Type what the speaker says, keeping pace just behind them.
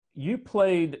you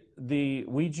played the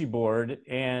Ouija board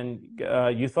and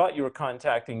you thought you were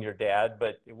contacting your dad,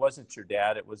 but it wasn't your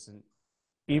dad. It was an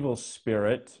evil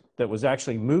spirit that was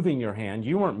actually moving your hand.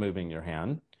 You weren't moving your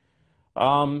hand.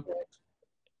 Um,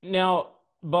 Now,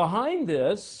 behind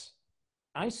this,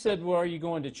 I said, well, are you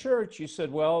going to church? You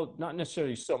said, well, not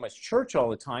necessarily so much church all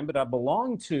the time, but I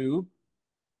belong to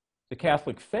the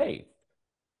Catholic faith.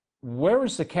 Where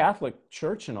is the Catholic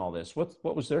Church in all this?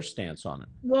 What was their stance on it?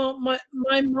 Well,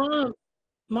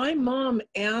 my mom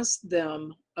asked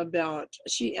them about.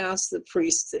 She asked the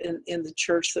priest in the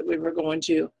church that we were going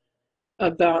to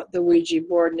about the Ouija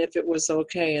board and if it was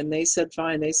okay, and they said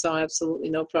fine. They saw absolutely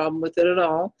no problem with it at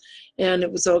all, and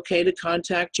it was okay to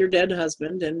contact your dead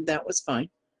husband, and that was fine.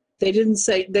 They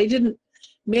didn't.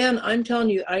 Man, I'm telling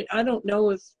you, I don't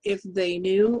know if they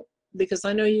knew, because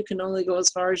I know you can only go as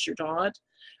far as you're taught.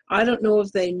 I don't know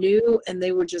if they knew and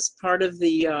they were just part of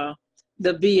the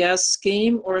BS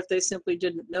scheme, or if they simply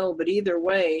didn't know. But either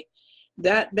way,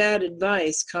 that bad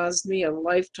advice caused me a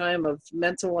lifetime of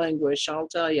mental anguish, I'll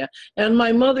tell you. And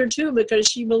my mother too, because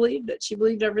she believed it. She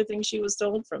believed everything she was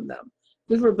told from them.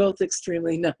 We were both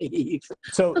extremely naive.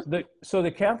 So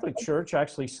the Catholic Church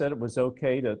actually said it was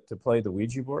okay to play the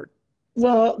Ouija board?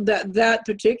 Well, that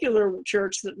particular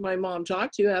church that my mom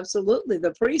talked to, absolutely.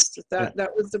 The priest, that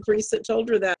was the priest that told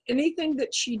her that. Anything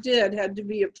that she did had to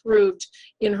be approved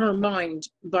in her mind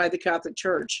by the Catholic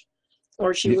Church,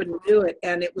 or she wouldn't do it.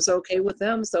 And it was okay with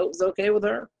them, so it was okay with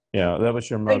her. Yeah, that was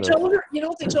your They mother. told her, you know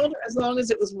what they told her? As long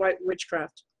as it was white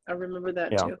witchcraft. I remember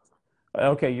that Yeah. too.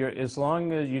 Okay, as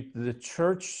long as the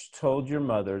church told your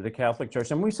mother, the Catholic Church,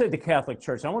 and when we say the Catholic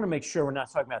Church, I want to make sure we're not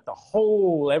talking about the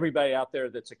whole, everybody out there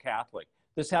that's a Catholic.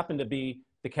 This happened to be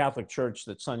the Catholic Church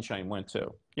that Sunshine went to.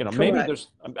 Maybe Correct.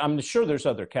 I'm sure there's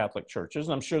other Catholic churches,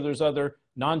 and I'm sure there's other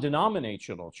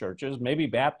non-denominational churches, maybe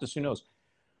Baptists, who knows.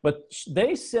 But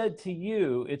they said to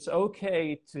you, it's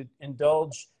okay to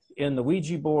indulge in the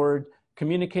Ouija board,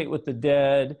 communicate with the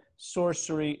dead,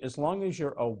 sorcery, as long as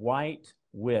you're a white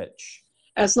witch.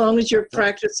 As long as you're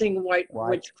practicing white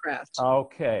witchcraft.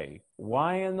 Okay.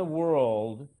 Why in the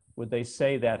world would they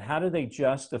say that? How do they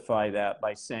justify that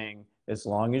by saying, as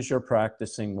long as you're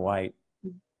practicing white?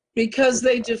 Because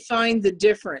they defined the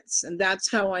difference, and that's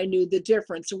how I knew the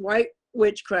difference. White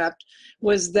witchcraft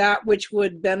was that which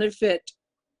would benefit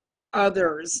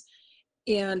others,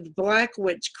 and black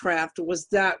witchcraft was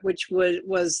that which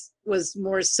was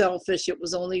more selfish. It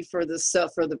was only for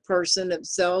the person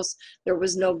themselves. There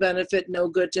was no benefit, no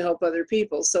good to help other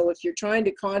people. So if you're trying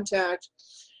to contact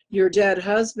your dead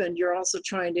husband, you're also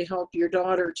trying to help your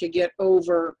daughter to get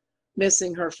over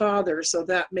missing her father. So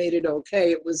that made it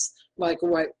okay. It was like a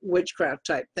white witchcraft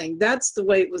type thing. That's the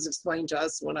way it was explained to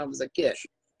us when I was a kid.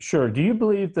 Sure. Do you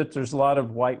believe that there's a lot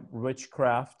of white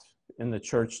witchcraft in the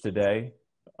church today?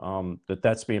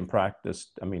 That's being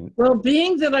practiced? I mean, well,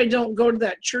 being that I don't go to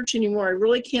that church anymore, I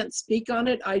really can't speak on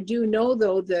it. I do know,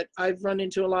 though, that I've run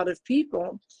into a lot of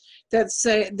people that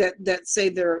say they're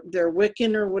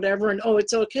Wiccan or whatever, and oh,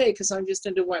 it's okay because I'm just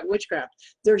into white witchcraft.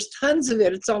 There's tons of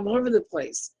it. It's all over the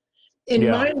place. In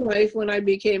my life, when I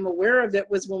became aware of it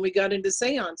was when we got into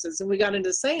seances, and we got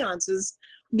into seances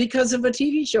because of a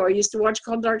TV show I used to watch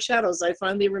called Dark Shadows. I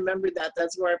finally remembered that.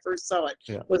 That's where I first saw it,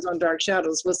 was on Dark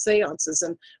Shadows, with seances.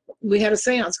 And we had a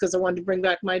seance because I wanted to bring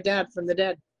back my dad from the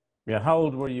dead. Yeah. How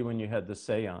old were you when you had the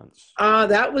seance?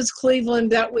 That was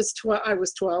Cleveland. That was I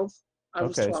was 12. I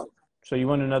was 12. So you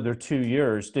went another 2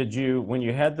 years. When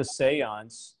you had the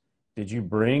seance, did you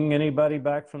bring anybody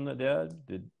back from the dead?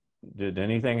 Did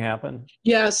anything happen?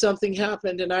 Yeah, something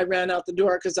happened, and I ran out the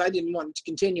door because I didn't want it to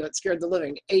continue. It scared the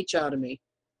living H out of me.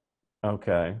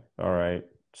 Okay. All right.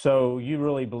 So you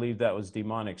really believe that was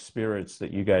demonic spirits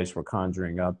that you guys were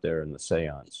conjuring up there in the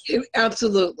seance?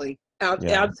 Absolutely.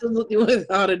 Absolutely,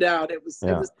 without a doubt. It was.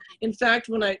 In fact,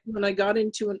 when I got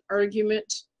into an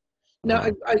argument,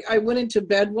 I went into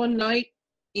bed one night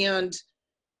and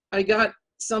I got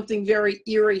something very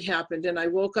eerie happened, and I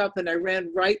woke up and I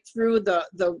ran right through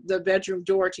the bedroom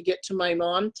door to get to my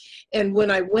mom. And when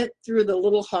I went through the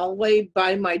little hallway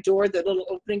by my door, the little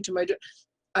opening to my door,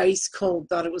 ice cold,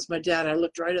 thought it was my dad. I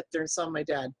looked right up there and saw my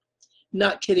dad.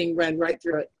 Not kidding, ran right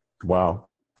through it. Wow.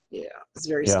 Yeah, it's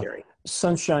very scary.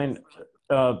 Sunshine,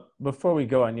 before we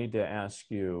go, I need to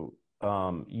ask you,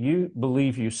 you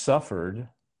believe you suffered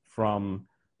from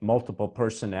multiple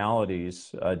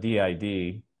personalities,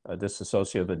 DID,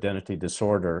 dissociative identity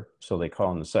disorder, so they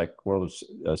call in the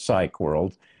psych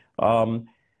world.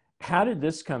 How did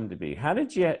this come to be? How do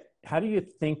you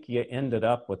think you ended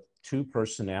up with two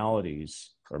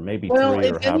personalities, or maybe three,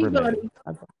 or however many?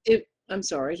 I'm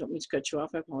sorry, I don't mean to cut you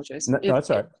off. I apologize. No, that's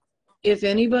all right. If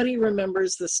anybody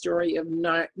remembers the story of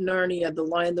Narnia, The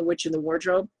Lion, the Witch, and the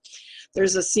Wardrobe,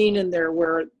 there's a scene in there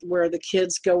where the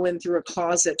kids go in through a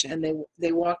closet, and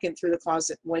they walk in through the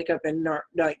closet, wake up in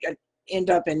end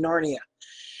up in Narnia.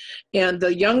 And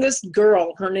the youngest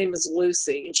girl, her name is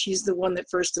Lucy, and she's the one that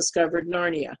first discovered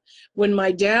Narnia. When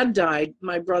my dad died,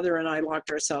 my brother and I locked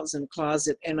ourselves in a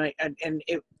closet, and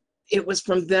it was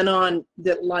from then on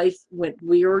that life went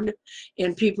weird,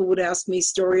 and people would ask me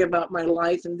story about my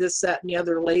life and this, that, and the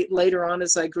other. Later on,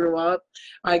 as I grew up,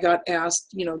 I got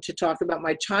asked, to talk about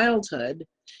my childhood,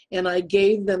 and I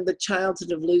gave them the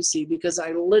childhood of Lucy because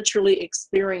I literally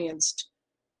experienced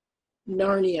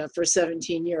Narnia for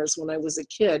 17 years when I was a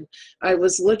kid. I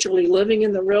was literally living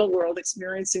in the real world,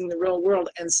 experiencing the real world,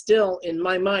 and still in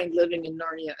my mind living in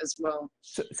Narnia as well.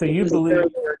 So you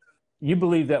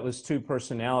believe that was two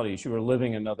personalities. You were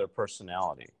living another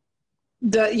personality.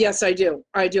 Yes, I do.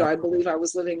 I believe I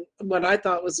was living what I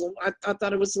thought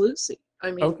it was Lucy.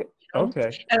 I mean, okay.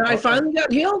 Okay. And I finally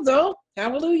got healed, though.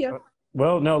 Hallelujah.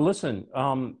 Well, no, listen.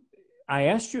 I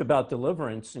asked you about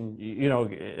deliverance, and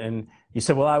and you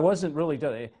said, "Well, I wasn't really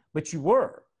done," but you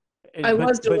were. I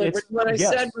was delivered. What I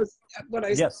said was what I.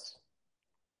 Yes.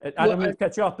 I don't mean to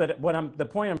cut you off, but the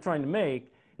point I'm trying to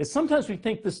make is sometimes we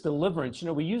think this deliverance.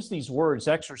 We use these words,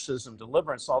 exorcism,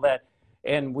 deliverance, all that,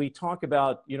 and we talk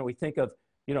about. We think of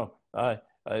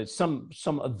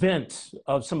some event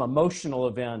of some emotional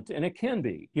event, and it can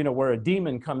be where a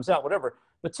demon comes out, whatever.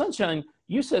 But Sunshine,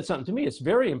 you said something to me. It's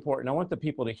very important. I want the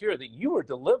people to hear that you were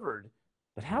delivered.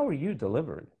 But how were you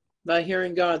delivered? By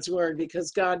hearing God's word,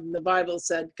 because God in the Bible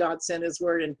said God sent his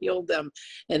word and healed them.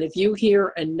 And if you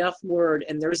hear enough word,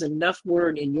 and there's enough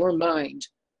word in your mind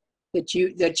that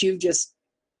you just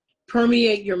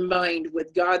permeate your mind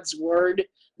with God's word,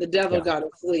 the devil got to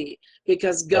flee,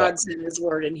 because God sent his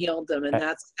word and healed them. And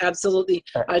that's absolutely,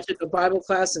 I took a Bible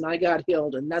class and I got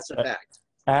healed, and that's a fact.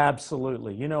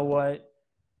 Absolutely. You know what?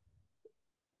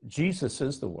 Jesus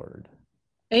is the word.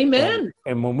 Amen.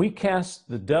 And when we cast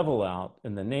the devil out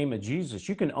in the name of Jesus,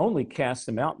 you can only cast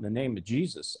them out in the name of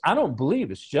Jesus. I don't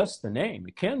believe it's just the name.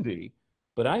 It can be,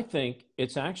 but I think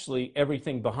it's actually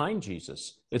everything behind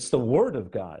Jesus. It's the word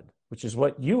of God, which is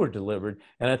what you were delivered.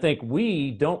 And I think we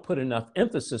don't put enough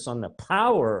emphasis on the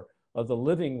power of the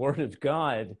living word of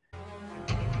God.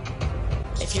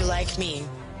 If you're like me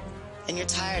and you're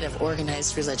tired of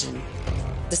organized religion,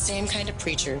 the same kind of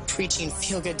preacher preaching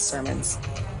feel-good sermons,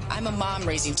 I'm a mom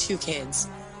raising 2 kids,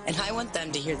 and I want them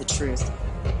to hear the truth.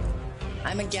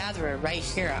 I'm a gatherer right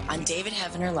here on David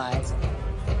Heavener Live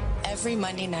every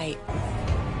Monday night,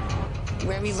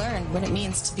 where we learn what it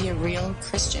means to be a real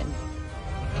Christian,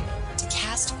 to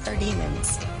cast our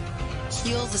demons,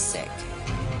 heal the sick,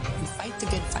 and fight the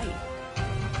good fight.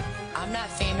 I'm not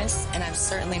famous, and I'm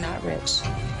certainly not rich,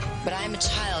 but I am a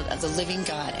child of the living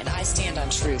God, and I stand on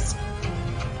truth.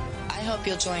 I hope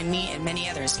you'll join me and many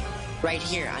others right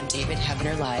here on David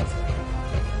Heavener Live,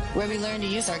 where we learn to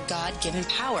use our God-given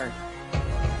power.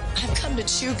 I've come to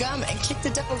chew gum and kick the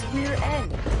devil's rear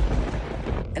end,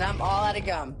 and I'm all out of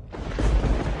gum.